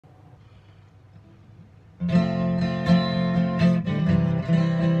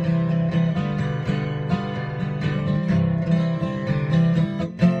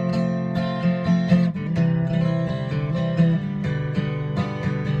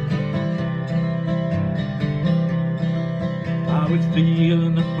was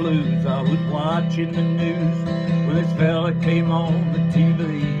feeling the blues. I was watching the news when this fella came on the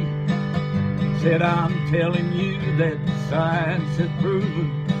TV. Said, I'm telling you that science has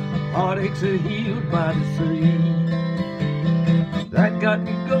proven heartaches are healed by the sea. That got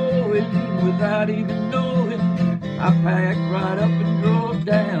me going without even knowing. I packed right up and drove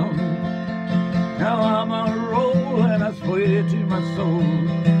down. Now I'm on a roll and I swear to my soul,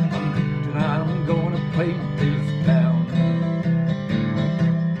 tonight I'm gonna paint this town.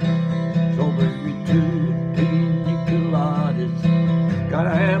 So bring me 2 Pina Coladas,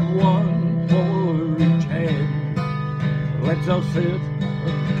 gotta have one for each hand. Let's all sit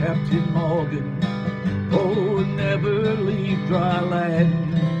with Captain Morgan, oh, and never leave dry land.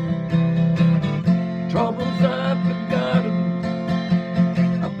 Troubles I've forgotten,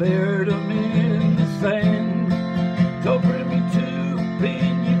 I buried them in the sand. So bring me 2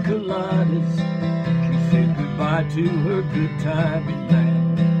 Pina Coladas, she said goodbye to her good time in land.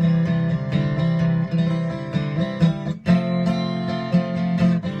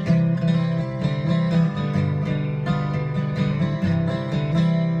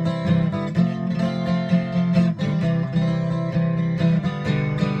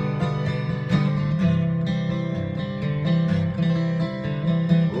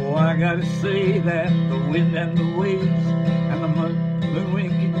 I gotta say that the wind and the waves and the moon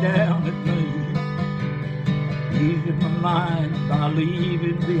winking down at me eased my mind by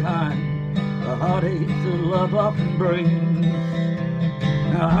leaving behind the heartaches that love often brings.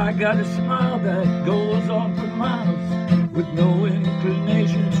 Now I got a smile that goes on for miles with no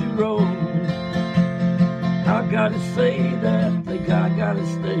inclination to roam. I gotta say that I gotta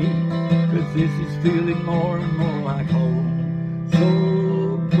stay, 'cause this is feeling more and more like home. So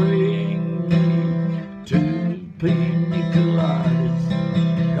bring me 2 Pina Coladas,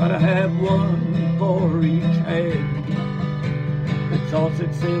 gotta have one for each hand. It's all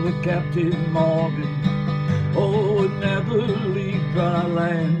set sail with Captain Morgan, oh, and never leave dry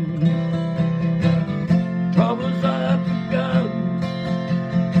land. Troubles I've forgotten,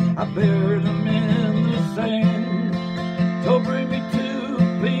 I buried them in the sand. So bring me 2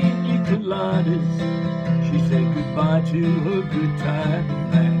 Pina Coladas, she said goodbye to her good time in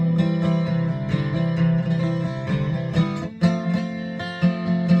land.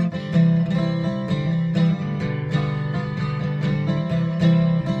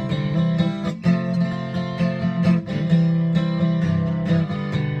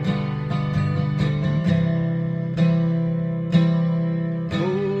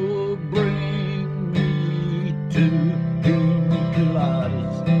 Oh, bring me 2 Pina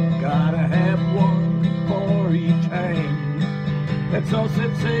Coladas, gotta have one for each hand. That's all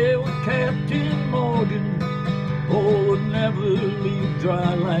set sail with Captain Morgan, oh, never leave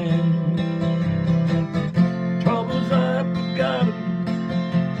dry land. Troubles I've forgotten,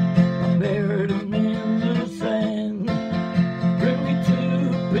 I buried them in the sand. Bring me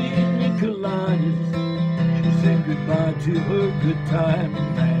 2 Pina Coladas, she said goodbye to her good time in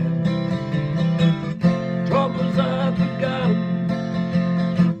land. Troubles I've forgotten,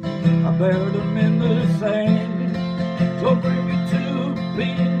 I buried them in the sand. So bring me 2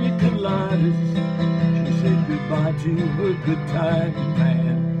 Pina Coladas, she said goodbye to her good time.